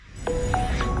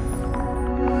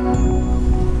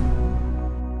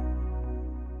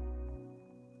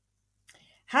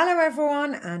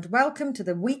everyone, and welcome to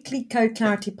the weekly Code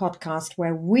Clarity podcast,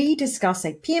 where we discuss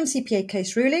a PMCPA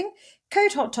case ruling,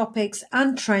 code hot topics,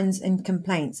 and trends in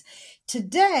complaints.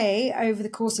 Today, over the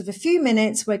course of a few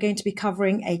minutes, we're going to be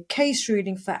covering a case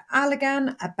ruling for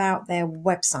Allergan about their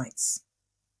websites.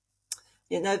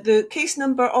 Now, the case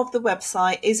number of the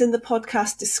website is in the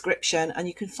podcast description, and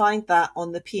you can find that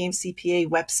on the PMCPA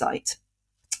website.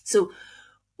 So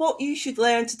what you should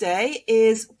learn today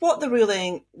is what the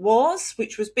ruling was,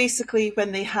 which was basically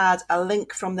when they had a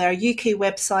link from their UK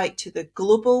website to the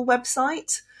global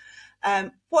website.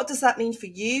 What does that mean for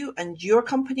you and your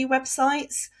company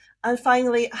websites? And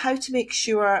finally, how to make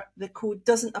sure the code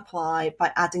doesn't apply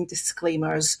by adding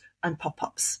disclaimers and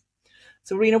pop-ups.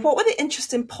 So, Rena, what were the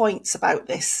interesting points about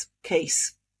this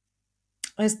case?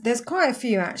 There's quite a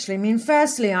few, actually. I mean,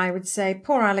 firstly, I would say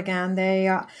poor Allergan,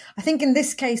 I think in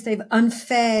this case, they've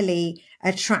unfairly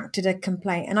attracted a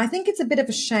complaint. And I think it's a bit of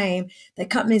a shame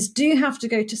that companies do have to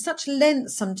go to such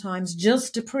lengths sometimes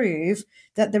just to prove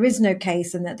that there is no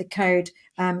case and that the code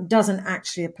doesn't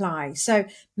actually apply. So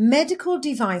medical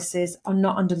devices are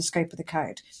not under the scope of the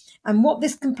code. And what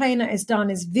this complainant has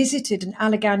done is visited an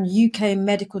Allergan UK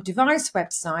medical device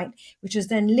website, which is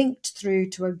then linked through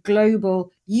to a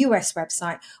global US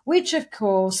website, which of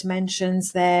course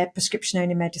mentions their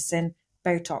prescription-only medicine,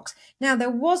 Botox. Now,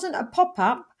 there wasn't a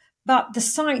pop-up, but the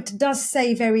site does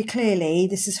say very clearly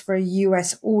this is for a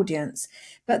US audience.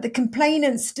 But the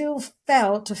complainant still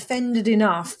felt offended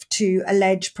enough to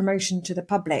allege promotion to the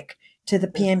public, to the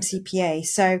PMCPA.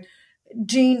 So,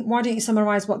 Jean, why don't you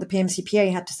summarise what the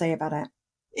PMCPA had to say about it?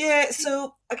 Yeah,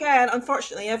 so again,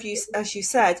 unfortunately, as you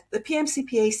said, the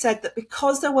PMCPA said that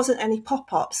because there wasn't any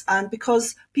pop-ups and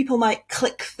because people might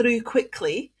click through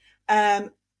quickly,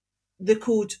 the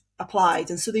code applied.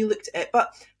 And so they looked at it.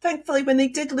 But thankfully, when they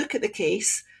did look at the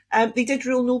case, they did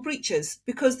rule no breaches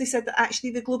because they said that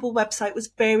actually the global website was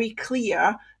very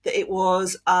clear that it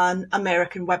was an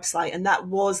American website and that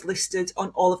was listed on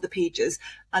all of the pages.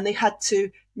 And they had to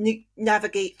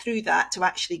navigate through that to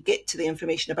actually get to the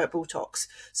information about Botox.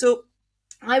 So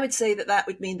I would say that that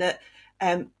would mean that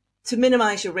to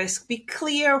minimize your risk, be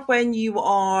clear when you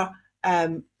are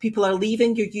people are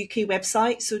leaving your UK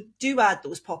website. So do add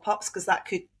those pop-ups because that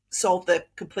could solve the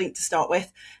complaint to start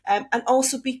with. And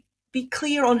also be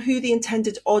clear on who the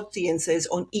intended audience is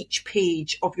on each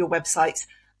page of your websites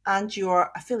and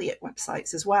your affiliate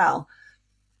websites as well.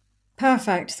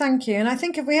 Perfect. Thank you. And I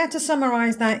think if we had to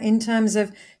summarize that in terms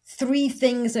of 3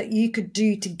 things that you could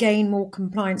do to gain more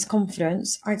compliance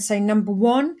confidence, I'd say number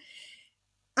 1,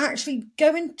 actually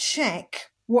go and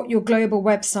check what your global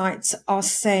websites are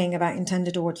saying about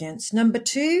intended audience. Number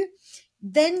 2,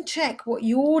 then check what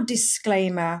your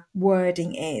disclaimer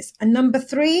wording is. And number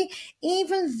 3,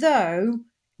 even though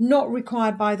not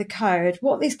required by the code,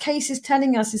 what this case is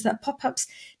telling us is that pop-ups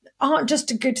aren't just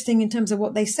a good thing in terms of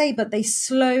what they say, but they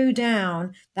slow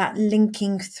down that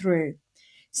linking through.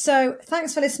 So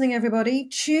thanks for listening, everybody.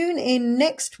 Tune in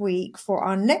next week for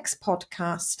our next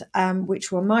podcast,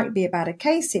 which might be about a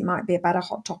case. It might be about a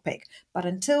hot topic. But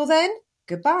until then,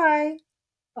 goodbye.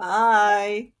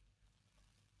 Bye.